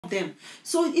them.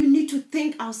 So you need to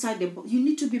think outside the box. You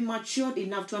need to be matured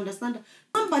enough to understand that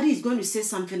somebody is going to say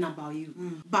something about you.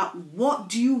 But what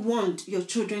do you want your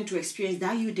children to experience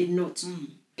that you did not?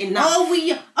 Enough. Oh,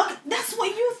 okay, that's what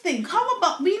you think. How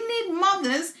about we need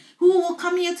mothers who will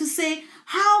come here to say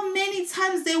how many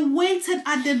times they waited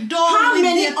at the door. How with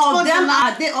many their of them toddler?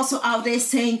 are they also out there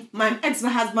saying my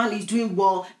ex-husband is doing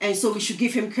well and so we should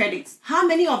give him credit? How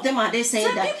many of them are they saying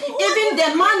Some that people who even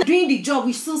the man doing the job,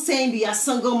 we're still saying they are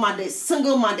single mothers?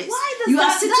 Single mothers. Why does you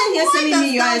that, are sitting here telling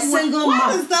me you are a single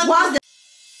mom. Why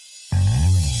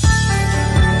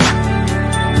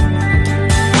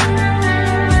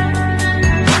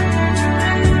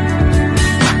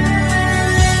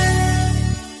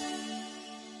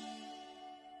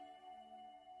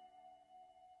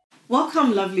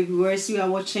Welcome, lovely viewers. You are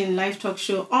watching live talk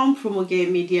show on Promogate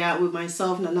Media with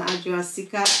myself, Nana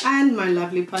Adjoa-Sika, and my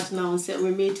lovely partner on set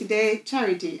with me today,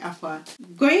 Charity Afua.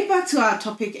 Going back to our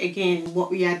topic again, what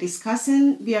we are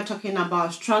discussing, we are talking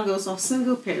about struggles of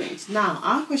single parents. Now,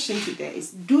 our question today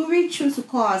is, do we choose to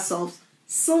call ourselves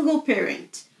single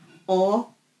parent or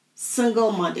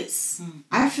single mothers?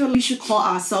 I feel we should call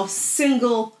ourselves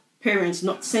single parents,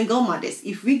 not single mothers,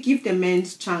 if we give the men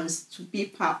chance to be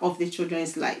part of the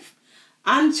children's life.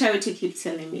 And Charity keeps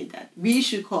telling me that we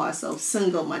should call ourselves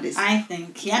single mothers. I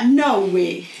think, yeah. No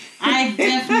way. I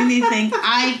definitely think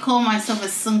I call myself a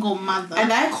single mother.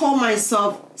 And I call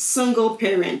myself single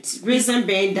parent. Reason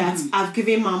being that I've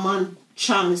given my mom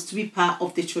chance to be part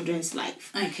of the children's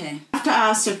life. Okay. After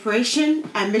our separation,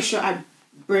 I make sure I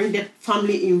bring the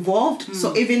family involved.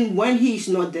 So even when he's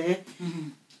not there,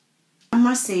 I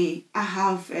must say I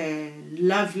have a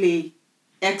lovely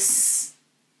ex-in-laws.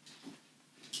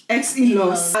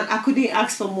 And I couldn't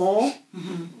ask for more.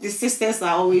 The sisters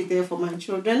are always there for my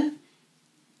children.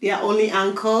 Their only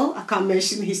uncle, I can't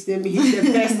mention his name, he's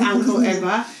the best uncle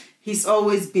ever. He's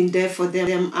always been there for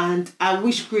them. And I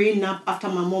wish growing up after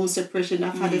my mom's separation,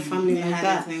 I've had a family like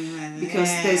that. Because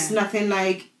there's nothing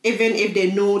like, even if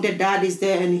they know the dad is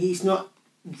there and he's not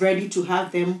ready to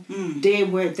have them, they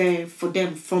were there for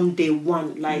them from day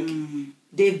one. Like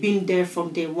they've been there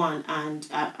from day one. And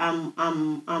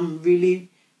I'm really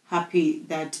happy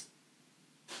that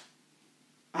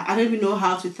I don't even know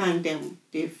how to thank them.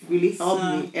 They've really helped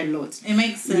me a lot. It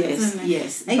makes sense, doesn't it?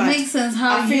 Yes. It makes sense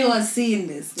how you are seeing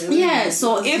this. Yeah,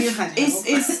 so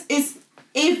if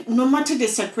no matter the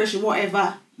separation,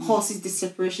 whatever causes the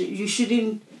separation, you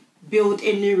shouldn't build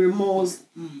any remorse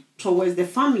towards the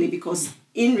family, because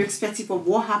irrespective of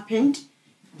what happened,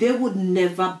 they would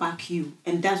never back you.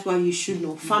 And that's why you should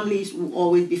know. Families will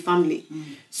always be family.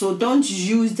 So don't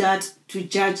use that to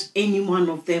judge any one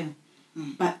of them.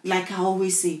 But like I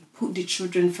always say, put the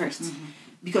children first.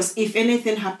 Because if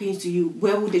anything happens to you,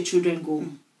 where will the children go?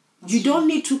 You don't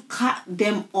need to cut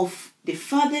them off the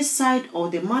father's side or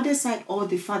the mother's side or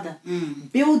the father.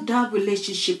 Build that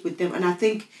relationship with them. And I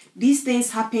think these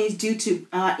things happen due to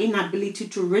our inability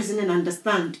to reason and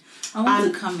understand. I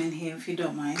want to come in here if you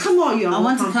don't mind. Come on, I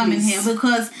want to come in here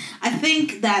because I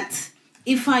think that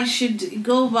if I should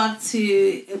go back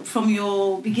to from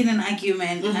your beginning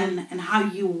argument and how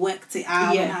you worked it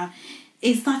out, and how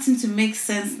it's starting to make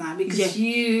sense now, because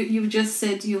you just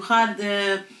said you had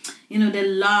the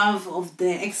love of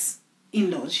the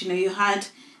ex-in-laws. You had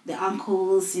the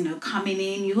uncles, coming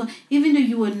in. Even though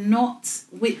you were not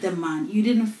with the man, you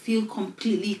didn't feel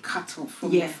completely cut off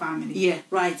from the family. Yeah.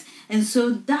 Right. And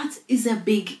so that is a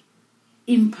big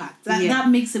impact. That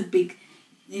makes a big,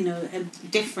 a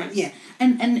difference. Yeah.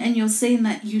 And you're saying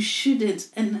that you shouldn't.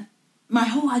 And my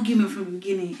whole argument from the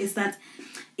beginning is that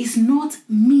it's not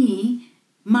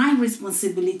my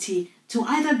responsibility to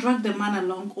either drag the man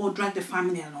along or drag the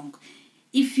family along.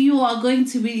 If you are going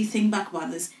to really think back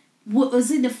about this, was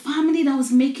it the family that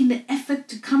was making the effort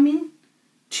to come in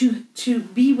to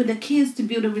be with the kids, to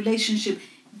build a relationship?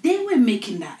 They were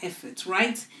making that effort,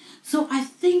 right? So I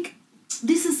think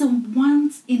this is a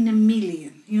once in a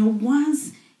million,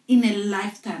 once in a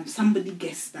lifetime somebody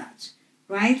gets that,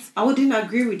 right? I wouldn't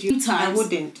agree with you. I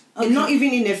wouldn't. Okay. And not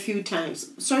even in a few times.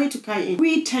 Sorry to cut in. What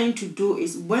we tend to do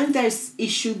is when there's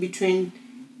issue between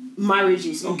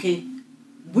marriages,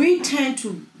 we tend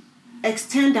to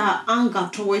extend our anger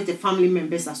towards the family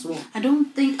members as well. I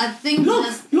think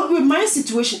look, with my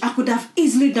situation, I could have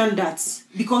easily done that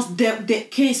because the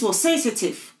case was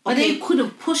sensitive. But they could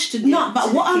have pushed it. No,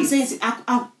 but what I'm saying is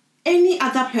any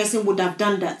other person would have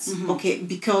done that,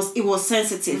 because it was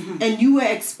sensitive, and you were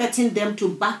expecting them to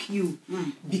back you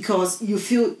because you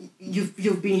feel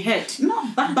you've been hurt.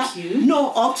 Not back you.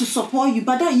 No, or to support you.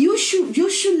 But that you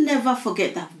should never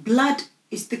forget that blood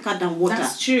is thicker than water.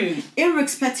 That's true.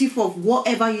 Irrespective of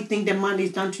whatever you think the man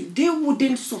is done to you, they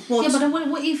wouldn't support. Yeah, but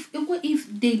what if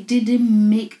they didn't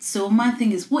make? So my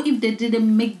thing is, what if they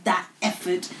didn't make that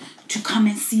effort to come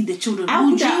and see the children?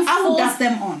 Would you force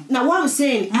them on? Now, what I'm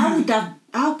saying,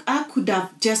 I could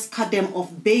have just cut them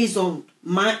off based on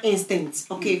my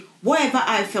instincts. Okay, whatever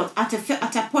I felt at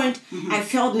a point, I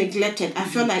felt neglected. I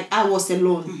felt like I was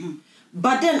alone.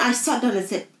 But then I sat down and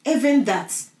said, even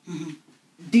that.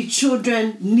 The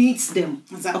children needs them.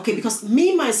 Exactly. Okay, because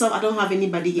me myself, I don't have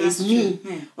anybody here. It's me.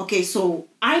 Yeah. Okay, so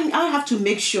I have to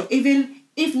make sure, even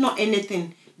if not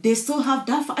anything, they still have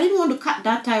that. I didn't want to cut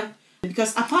that time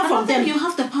because apart from them, you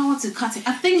have the power to cut it.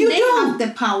 I think you they have the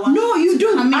power. No, you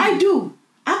do. I do.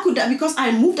 I could have, because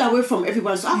I moved away from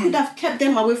everyone, so I could have kept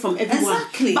them away from everyone.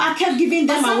 Exactly. But I kept giving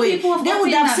them away. They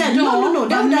would have said, no.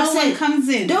 They would have said, comes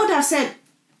in. They would have said,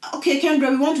 okay,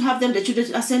 Kendra, we want to have them, the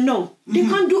children. I said, no, they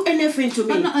can't do anything to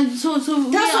me. So that's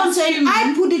what I'm saying.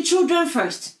 I put the children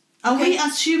first. Are we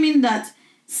assuming that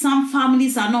some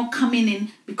families are not coming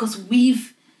in because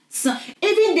we've...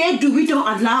 even they do, we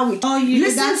don't allow it. Oh, you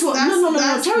listen to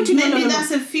no. Charity, maybe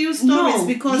that's a few stories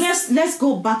because... Let's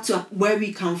go back to where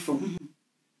we come from.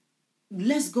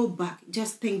 Let's go back.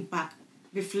 Just think back.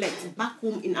 Reflect back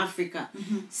home in Africa.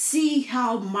 See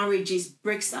how marriages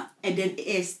breaks up and then it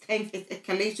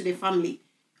escalates to the family.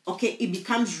 Okay, it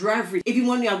becomes rivalry. Even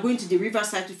when you are going to the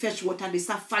riverside to fetch water, they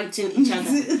start fighting each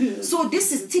other. So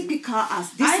this is typical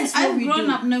us. I've grown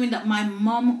up knowing that my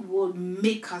mom would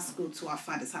make us go to our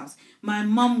father's house. My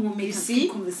mom will make us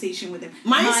keep conversation with them.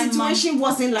 My situation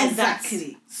wasn't like that.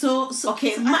 Exactly. So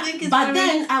okay, I think but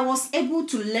then I was able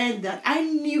to learn that I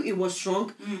knew it was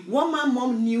wrong. What my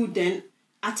mom knew then,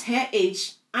 at her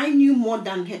age, I knew more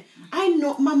than her. I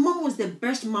know my mom was the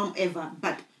best mom ever,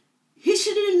 but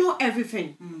she didn't know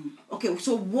everything. Okay,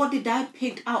 so what did I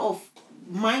pick out of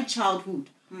my childhood?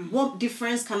 What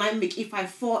difference can I make if I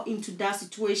fall into that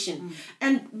situation?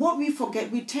 And what we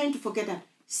tend to forget that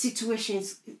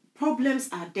problems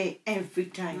are there every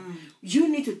time. You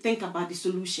need to think about the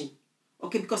solution.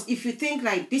 Okay, because if you think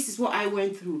like, this is what I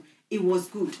went through, it was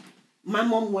good. My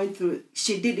mom went through it.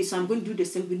 She did it, so I'm going to do the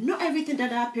same thing. Not everything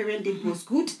that our parent did was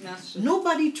good. That's true.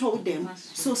 Nobody told them.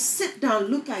 So sit down,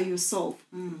 look at yourself.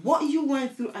 What you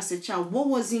went through as a child, what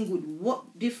wasn't good?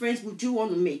 What difference would you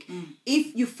want to make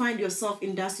if you find yourself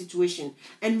in that situation?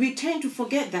 And we tend to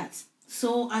forget that.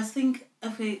 So I think,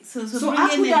 okay, so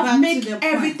I could have made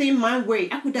everything my way.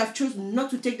 I could have chosen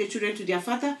not to take the children to their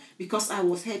father because I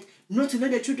was hurt, not to let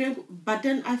the children go. But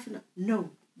then I feel, no,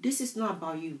 this is not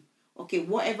about you. Okay,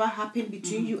 whatever happened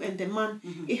between you and the man,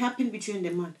 it happened between the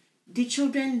man. The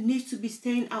children need to be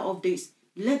staying out of this.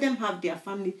 Let them have their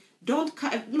family. Don't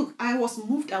look. I was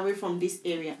moved away from this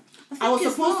area. I was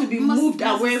supposed to be moved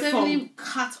away from.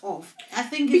 Cut off. I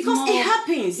think it's because it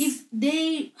happens. If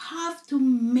they have to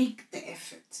make the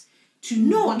effort.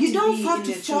 No, you don't have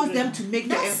to force them to make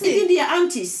the effort. Even their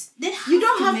aunties, you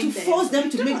don't have to force them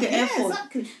to make the effort.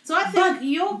 Exactly. So I think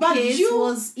your case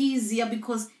was easier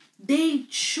because they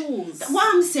chose.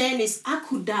 What I'm saying is, I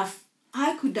could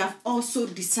have also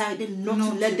decided not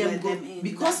to let them go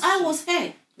because I was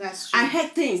hurt. That's true. I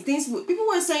heard things. People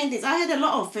were saying things. I heard a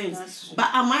lot of things. But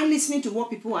am I listening to what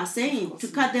people are saying to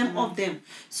cut them off them?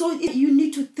 So you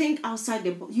need to think outside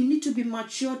the box. You need to be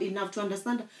matured enough to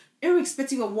understand that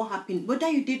irrespective of what happened, whether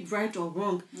you did right or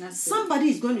wrong, somebody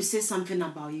is going to say something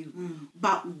about you.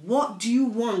 But what do you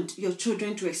want your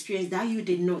children to experience that you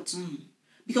did not?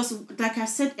 Because, like I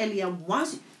said earlier,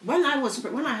 when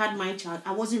I had my child,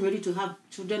 I wasn't ready to have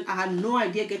children. I had no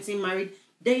idea getting married.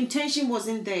 The intention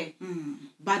wasn't there.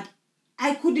 But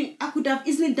I could have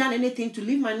easily done anything to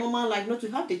live my normal life, not to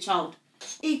have the child.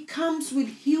 It comes with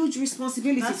huge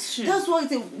responsibility. That's why I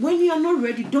say, when you are not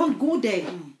ready, don't go there.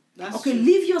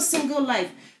 Live your single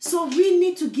life. So we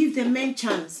need to give the men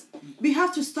chance. We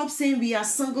have to stop saying we are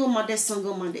single mothers.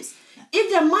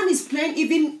 If the man is playing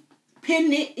even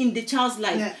penny in the child's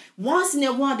life, once in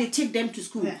a while they take them to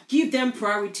school, give them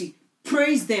priority,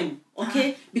 praise them,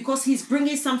 because he's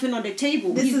bringing something on the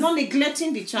table. He's not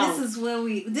neglecting the child. This is where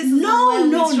we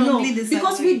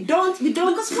because we don't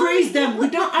praise them, we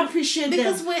don't appreciate them,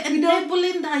 because we're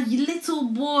enabling that little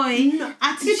boy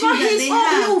attitude because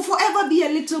that he will forever be a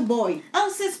little boy.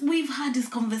 Since we've had this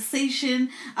conversation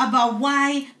about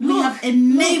why we have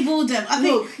enabled them, I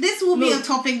think this will be a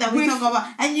topic that we talk about,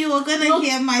 and you are gonna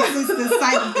hear my sister's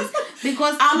side of this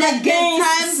because I'm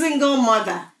against single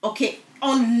mother.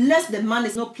 Unless the man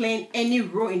is not playing any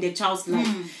role in the child's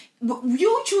life.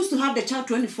 You choose to have the child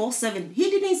 24/7. He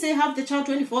didn't say have the child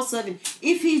 24/7.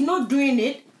 If he's not doing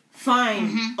it,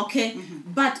 fine, okay?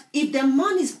 But if the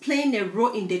man is playing a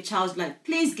role in the child's life,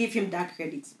 please give him that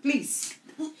credit, please.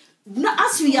 No,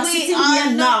 as we are sitting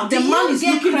here now, the man is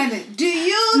looking. Credit. Do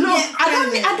you No, get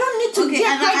credit? I don't need to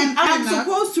get credit. I'm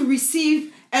supposed to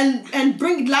receive and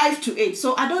bring life to it.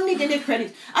 So I don't need any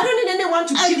credit. I don't need anyone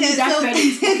to give me that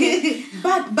credit. Okay.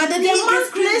 But the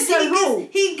man plays a role.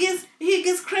 He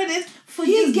gets credit for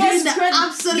He just gets doing the credit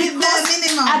absolute bare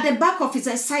minimum. at the back of it,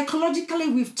 psychologically,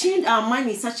 we've tuned our mind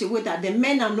in such a way that the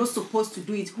men are not supposed to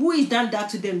do it. Who is done that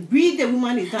to them? We, the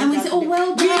woman, is done And we that say, to oh, them.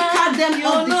 well We done. cut them You're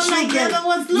off the not like the children. other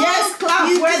ones. Look, Yes, clap,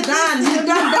 you well did done. this. You've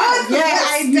done that.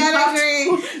 Yes, I you done have it.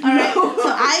 to. All right. So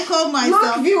I call myself.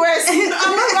 Look, viewers.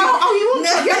 I'm not. You won't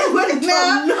forget where it's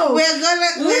from. No. We're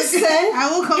gonna Listen. I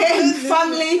will conclude Hey, this.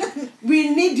 family,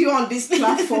 we need you on this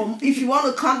platform. If you want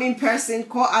to come in person,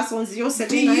 call us on 0790.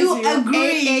 Do you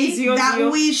agree that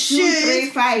we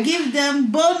should give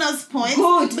them bonus points?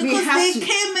 Good, because we have they to.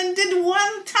 came and did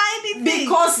one tiny thing.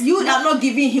 Because you are not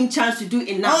giving him chance to do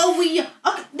enough. Oh,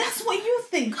 okay, that's what you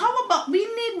think. How about we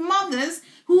need mothers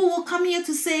who will come here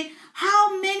to say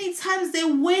how many times they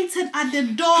waited at the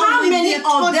door. How with many their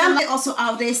of them toddler. are also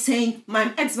out there saying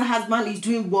my ex-husband is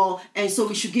doing well and so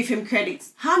we should give him credit?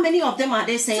 How many of them are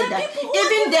they saying So that? people who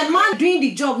Even are the man doing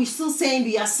the job, we're still saying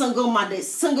we are single mothers.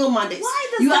 Single mothers. Why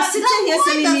does you that- are sitting that- here why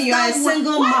telling does me you are a that work?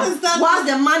 single Why mom does that while work?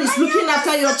 the man is I looking am after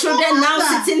a your single children now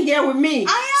mother. sitting here with me.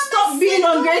 I am Stop a being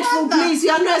single ungrateful, mother. please. You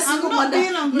are not a I'm single not mother.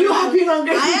 being ungrateful. You have been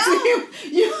ungrateful I to am.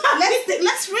 him.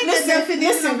 Let's read Listen, the definition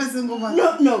listen. of a single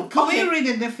mother. No. Can Okay. we read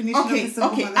the definition of a Okay,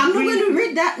 single okay. mother? I'm not going to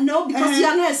read that, no, because you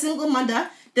Uh-huh. are not a single mother.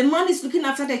 The man is looking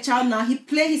after the child now. He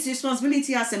play his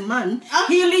responsibility as a man. Ah.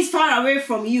 He lives far away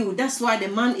from you. That's why the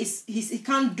man he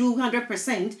can't do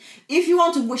 100%. If you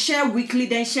want to share weekly,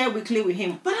 then share weekly with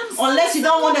him. But I'm still unless a you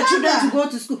don't want the single children to mother.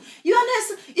 go to school. You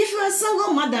understand? If you're a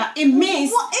single mother, it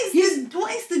means What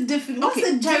is the difference? What's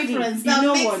the Jerry, difference you that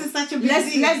know makes what? it such a big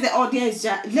deal? Let the audience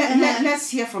let's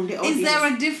hear from the audience. Is there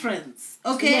a difference?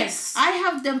 Okay. Yes. I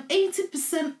have them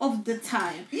 80% of the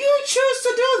time. You choose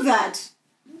to do that.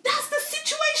 That's the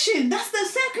situation. That's the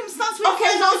circumstance. We Okay,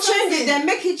 find now ourselves change it. in. Then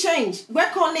make it change.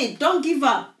 Work on it. Don't give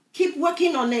up. Keep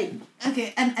working on it.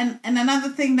 Okay, and another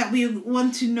thing that we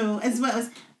want to know as well is,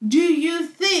 do you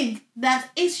think that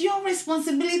it's your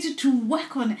responsibility to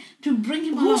work on it, to bring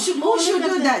him Who along? should Oh, do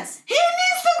look at that? He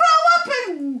needs to grow up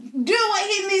and do what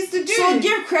he needs to do. So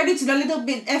give credit to the little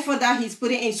bit effort that he's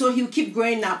putting in, so he'll keep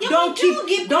growing up. Yeah, don't we do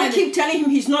keep give don't credit. keep telling him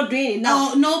he's not doing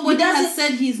enough. Oh, nobody He doesn't- has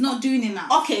said he's not doing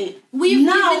enough. Okay, We've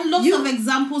now given lots of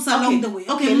examples along the way.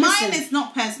 Okay, mine listen. is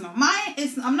not personal. Mine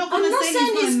is. I'm not I'm going to not say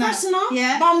saying it's it's not personal, enough.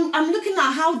 Yeah. but I'm looking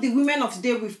at how the women of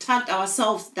today we've tagged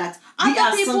ourselves that we Other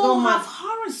are people single have mothers.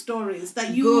 horror stories that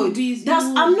you Good. would be. That's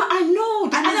you- I'm not. I know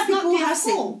that And other it's not people their have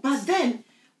fault. it, but then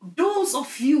those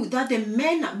of you that the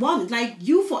men want, like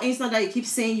you, for instance, that you keep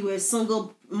saying you were a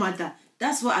single mother.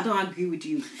 That's what I don't agree with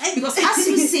you. Because as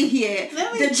you see here,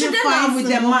 Let me the children define are with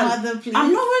the single man. mother, please.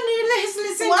 I'm not going to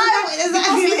listen Why? to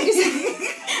that.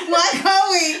 Why can't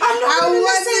we? I'm not I going to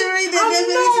want listen. to read the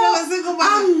definition of a single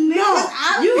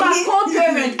mother. You are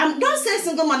co-parent. Don't say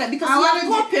single mother because you are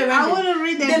co-parent. I want to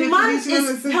read the man definition of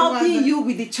a is single helping mother. you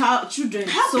with the children.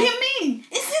 Helping me.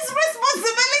 It's his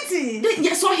responsibility.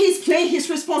 Yeah, so he's playing his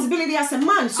responsibility as a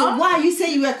man. So why you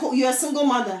say you're a single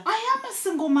mother? I am a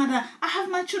single mother. I have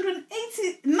my children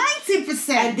 90%.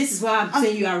 And this is why I'm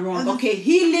saying you are wrong. Okay,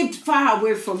 he lived far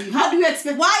away from you. How do you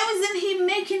expect? Why wasn't he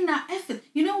making that effort?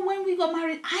 You know, when we got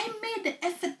married, I made the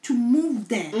effort to move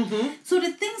there. So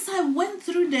the things I went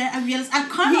through there, I realized I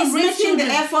can't He's raise making children.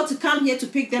 the effort to come here to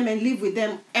pick them and live with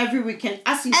them every weekend.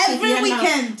 As you sit Every here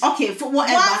weekend. Now, okay, for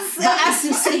whatever. Once But as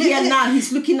you sit here now,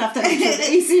 he's looking after the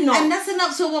children. Is he not? And that's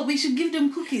enough. So what? We should give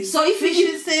them cookies. So if we you-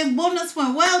 should say bonus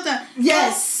point. Well done.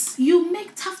 Yes. You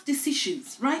make tough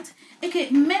decisions, right? Okay,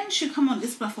 men should come on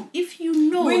this platform. If you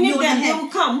know We need you're the them. head, They will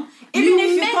come. Even You if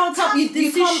you make can't come, tough you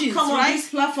can't decisions, come on right? this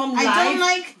platform live. I don't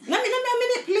like. Let me a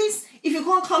minute, please. If you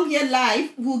can't come here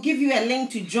live, we'll give you a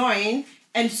link to join,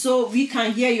 and so we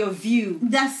can hear your view.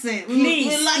 That's it. Please,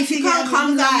 we like if to you can't hear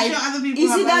come because I'm live, sure other people is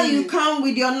have it that other you views. come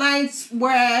with your night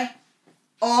wear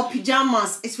or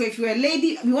pajamas? It's if you're a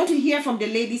lady. We want to hear from the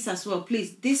ladies as well,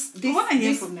 please. This I want to hear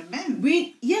this- from the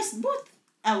men. Yes, both.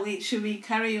 Oh wait, should we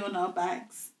carry on our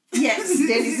bags? Yes,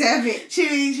 they deserve it. She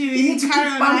You need to keep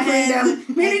pampering them.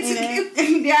 We need to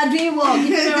keep. They are doing well. Give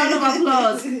them a round of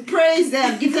applause. Praise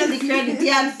them. Give them the credit. They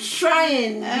are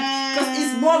trying because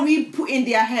it's what we put in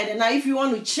their head. And now, if you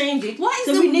want to change it, What is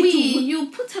so the we need we? to. You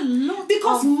put a lot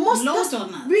Because of most load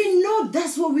on us. we know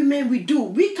that's what women we do.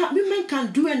 Women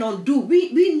can do and undo.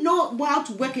 We know how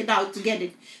to work it out to get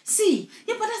it. See,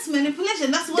 Yeah, but that's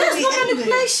manipulation. That's what there's we no end with.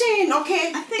 manipulation,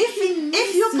 okay? I think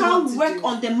If you can't work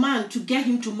on the man to get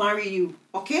him to marry you,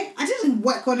 okay? I didn't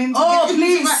work on him. To Oh, get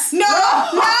please. Him to no. I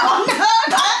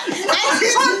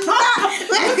did not.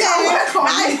 You can work on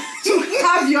it to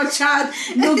have your child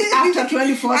look after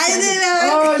 24/7. I didn't.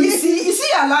 Oh, you see,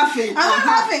 you're laughing. I'm not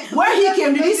laughing. When he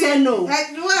came, did he say no?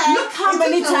 What? Look how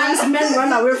many times men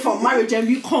run away from marriage and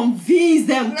we convince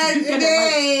them to get a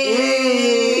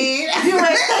marriage.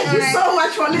 Thank you so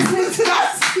much for listening to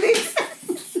us. Please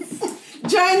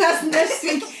join us next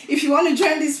week. If you want to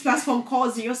join this platform,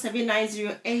 call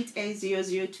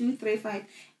 079088000235.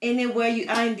 Anywhere you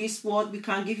are in this world, we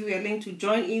can give you a link to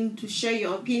join in, to share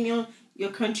your opinion,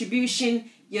 your contribution,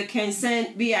 your concern.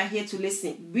 We are here to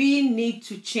listen. We need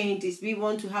to change this. We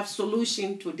want to have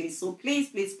solution to this. So please,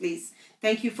 please, please.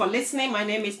 Thank you for listening. My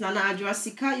name is Nana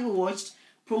Adjua-Sika. You watched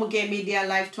Promulgate Media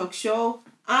Live Talk Show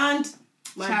and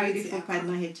my Charity. beautiful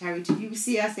partner here, Charity. You will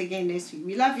see us again next week.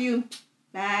 We love you.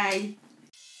 Bye.